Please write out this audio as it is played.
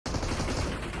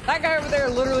That guy over there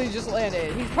literally just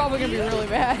landed. He's probably gonna be really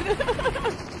mad.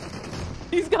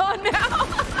 He's gone now.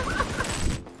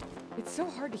 It's so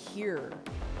hard to hear.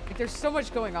 Like, there's so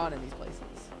much going on in these places.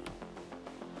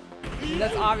 And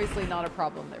that's obviously not a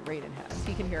problem that RAYDIN has.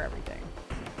 He can hear everything.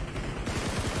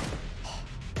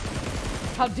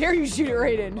 How dare you shoot at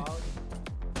RAYDIN?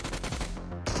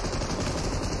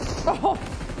 Oh,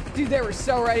 dude, they were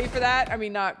so ready for that. I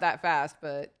mean, not that fast,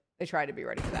 but they tried to be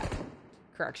ready for that.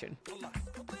 Correction.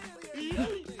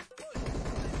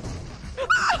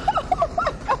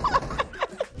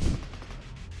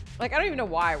 Like, I don't even know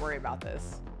why I worry about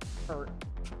this. Hurt.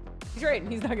 He's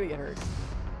RAYDIN. He's not gonna get hurt.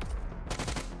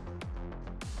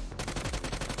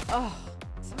 Oh,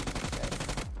 so good.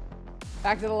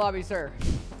 Back to the lobby, sir.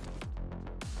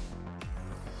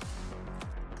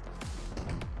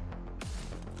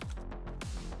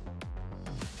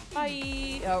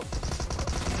 Bye. Oh.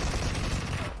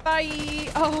 Bye.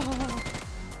 Oh.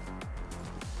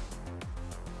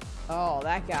 Oh,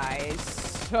 that guy is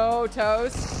so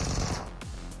toast.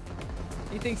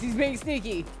 He thinks he's being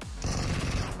sneaky.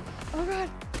 Oh god.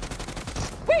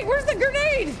 Wait, where's the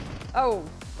grenade? Oh,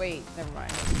 wait, never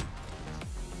mind.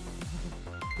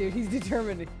 Dude, he's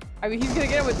determined. I mean, he's gonna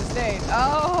get him with the stain.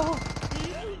 Oh.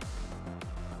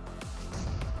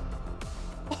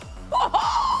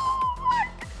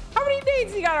 How many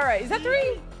nades he got alright? Is that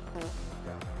 3?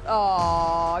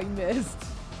 Oh, he missed.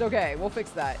 It's okay, we'll fix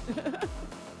that.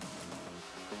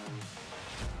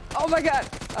 Oh my god.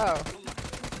 Oh.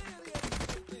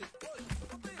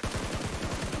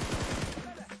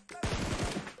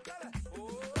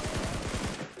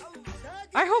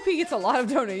 I hope he gets a lot of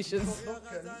donations.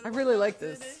 I really like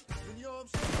this.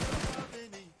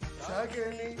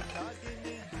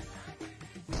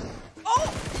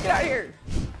 Oh! Get out of here!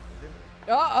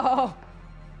 Uh-oh!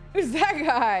 Who's that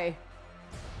guy?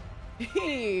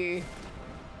 He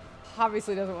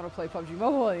obviously doesn't want to play PUBG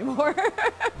Mobile anymore.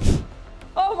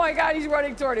 Oh my god, he's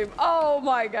running toward him. Oh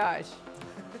my gosh.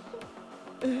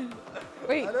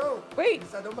 Wait, wait.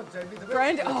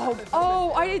 Friend?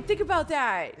 Oh, I didn't think about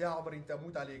that.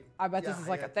 I bet this is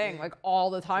like a thing, like all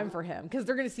the time for him, because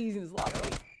they're gonna see he's in his lobby.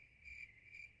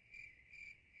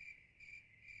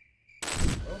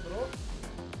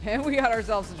 And we got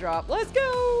ourselves a drop. Let's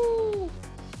go!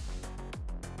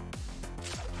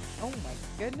 Oh my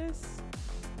goodness.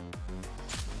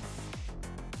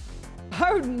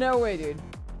 Oh, no way, dude.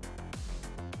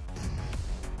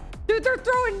 Dude, they're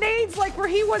throwing nades like where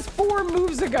he was 4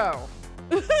 moves ago.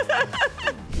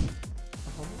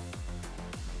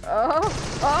 Oh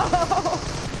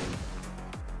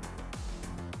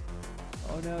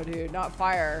no, dude, not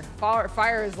fire.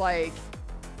 Fire is like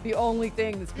the only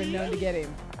thing that's been known to get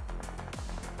him.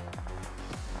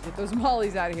 Get those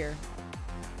mollies out of here.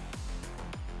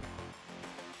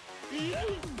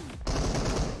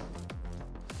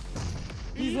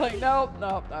 He's like, nope,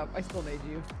 nope, nope. I still need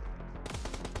you.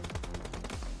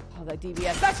 Oh, that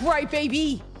DBS. That's right,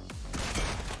 baby!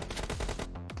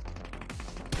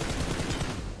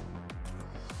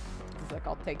 He's like,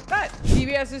 I'll take that.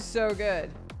 DBS is so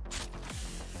good.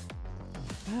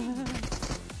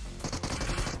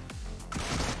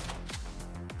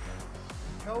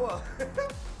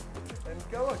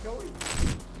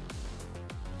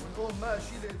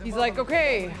 He's like,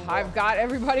 okay, I've got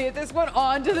everybody at this one,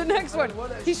 on to the next one.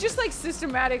 He's just like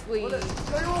systematically.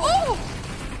 Oh!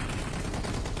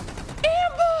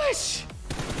 Ambush!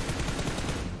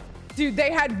 Dude,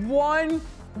 they had one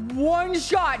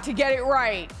shot to get it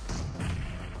right.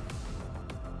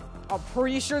 I'm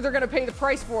pretty sure they're gonna pay the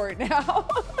price for it now.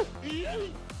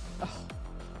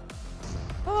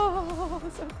 Oh,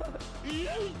 so close.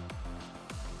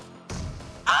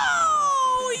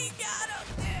 Oh, you got him,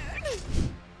 dude.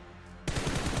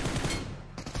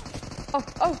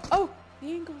 Oh, the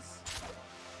angles.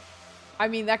 I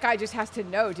mean, that guy just has to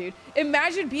know, dude.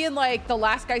 Imagine being like the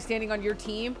last guy standing on your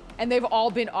team and they've all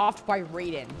been offed by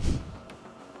RAYDIN.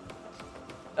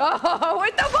 Oh,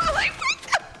 with the volley.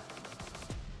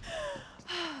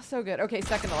 So good. Okay,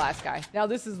 second to last guy. Now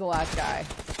this is the last guy.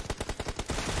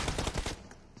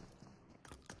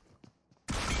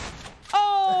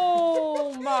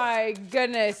 Oh my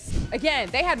goodness. Again,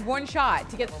 they had one shot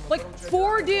to get like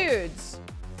 4 dudes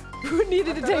who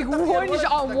needed to take one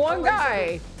shot on one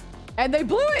guy. And they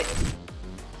blew it.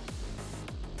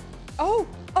 Oh.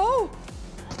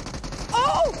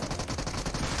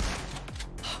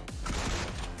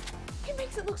 He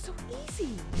makes it look so easy.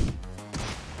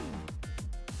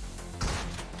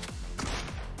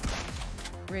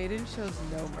 RAYDIN shows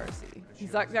no mercy.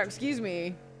 He's like, now, excuse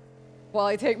me, while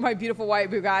I take my beautiful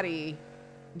white Bugatti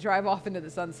and drive off into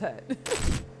the sunset.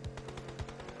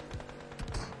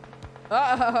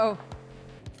 Uh-oh.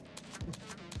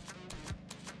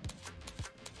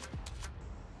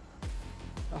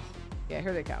 Oh, yeah,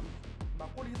 here they come.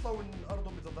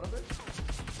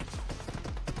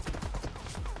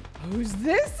 Who's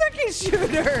this second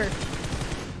shooter?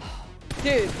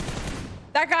 Dude,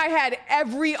 that guy had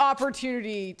every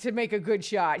opportunity to make a good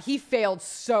shot. He failed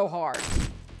so hard.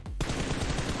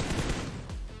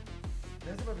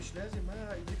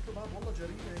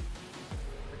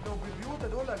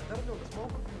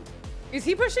 Is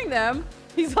he pushing them?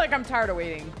 He's like, I'm tired of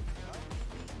waiting.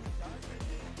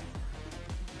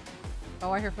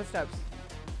 Oh, I hear footsteps.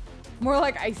 More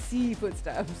like I see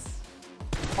footsteps.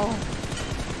 Oh.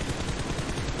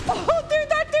 Oh, dude,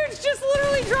 that dude's just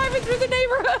literally driving through the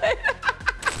neighborhood.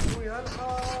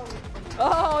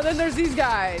 Oh, then there's these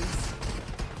guys.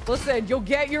 Listen, you'll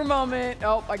get your moment.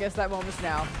 Oh, I guess that moment's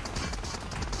now.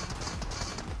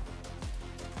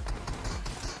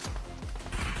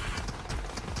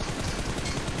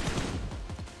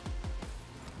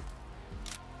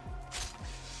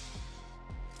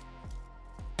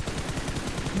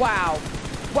 Wow.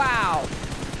 Wow.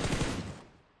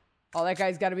 Oh, that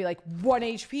guy's got to be like 1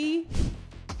 HP.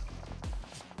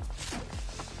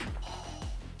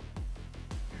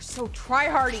 They're so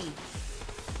try-hardy.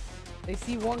 They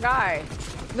see one guy.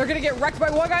 They're going to get wrecked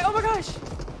by one guy. Oh my gosh.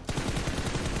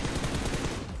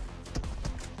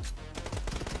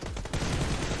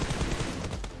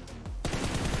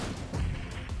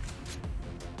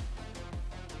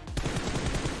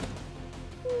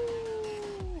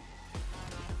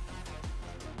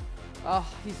 Oh,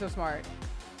 he's so smart.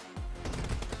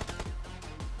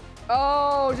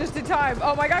 Oh, just in time.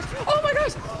 Oh my gosh. Oh my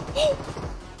gosh. Oh.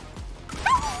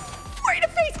 Oh. Right in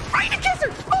the face. Right in the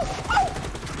kisser. Oh, oh.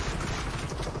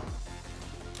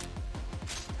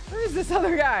 Where is this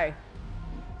other guy?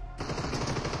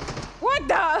 What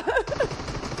the?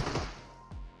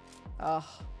 Oh,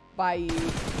 bye.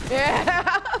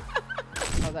 Yeah.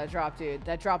 Oh, that drop, dude.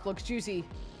 That drop looks juicy.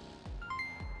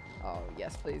 Oh,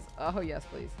 yes, please. Oh, yes,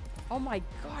 please. Oh my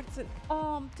god, it's an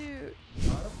dude.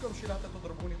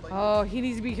 Oh, he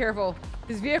needs to be careful.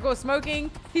 His vehicle is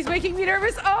smoking. He's making me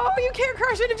nervous. Oh, you can't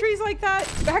crash into trees like that.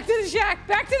 Back to the shack.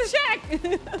 Back to the shack.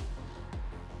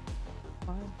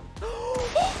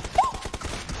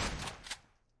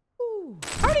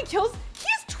 How many kills? He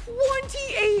has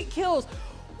 28 kills.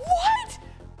 What?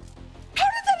 How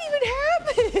did that even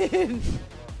happen?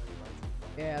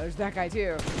 Yeah, there's that guy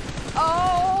too.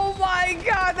 Oh my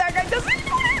god, that guy doesn't do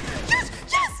it! Yes!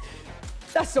 Yes!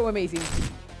 That's so amazing.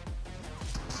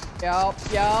 Yup,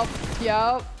 yup,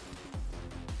 yup.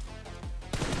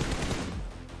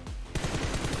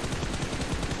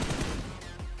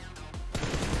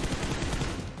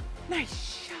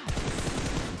 Nice shot.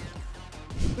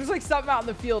 There's like something out in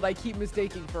the field I keep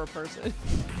mistaking for a person.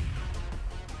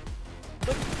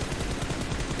 Look.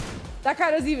 That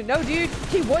guy doesn't even know, dude.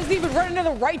 He wasn't even running in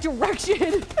the right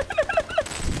direction.